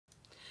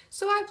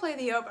So I play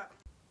the oboe,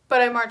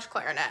 but I march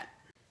clarinet.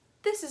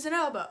 This is an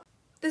oboe.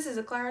 This is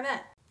a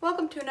clarinet.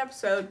 Welcome to an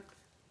episode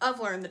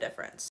of Learn the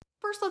Difference.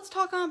 First, let's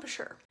talk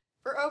embouchure.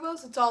 For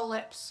oboes, it's all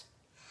lips.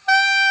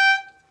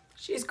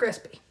 She's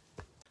crispy.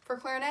 For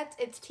clarinets,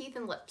 it's teeth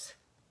and lips.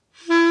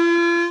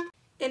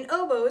 In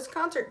oboe is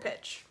concert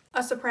pitch.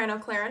 A soprano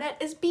clarinet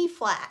is B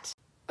flat.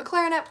 A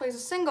clarinet plays a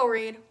single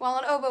reed, while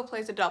an oboe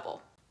plays a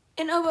double.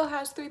 An oboe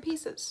has 3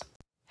 pieces: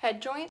 head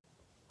joint,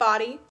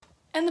 body,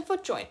 and the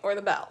foot joint, or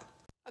the bell.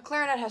 A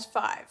clarinet has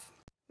 5: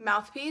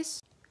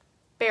 mouthpiece,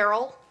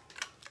 barrel,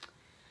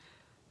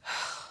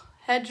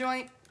 head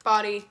joint,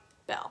 body,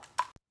 bell.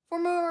 For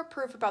more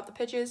proof about the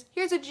pitches,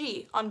 here's a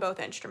G on both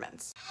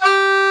instruments.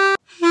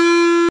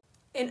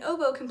 An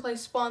oboe can play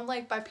Swan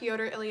Lake by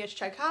Pyotr Ilyich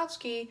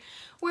Tchaikovsky,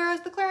 whereas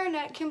the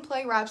clarinet can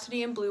play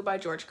Rhapsody in Blue by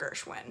George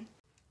Gershwin.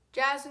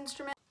 Jazz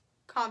instrument,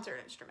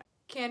 concert instrument.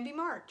 Can be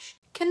marched,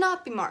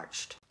 cannot be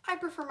marched. I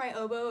prefer my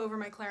oboe over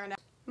my clarinet.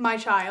 My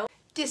child,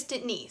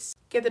 distant niece.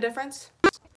 Get the difference?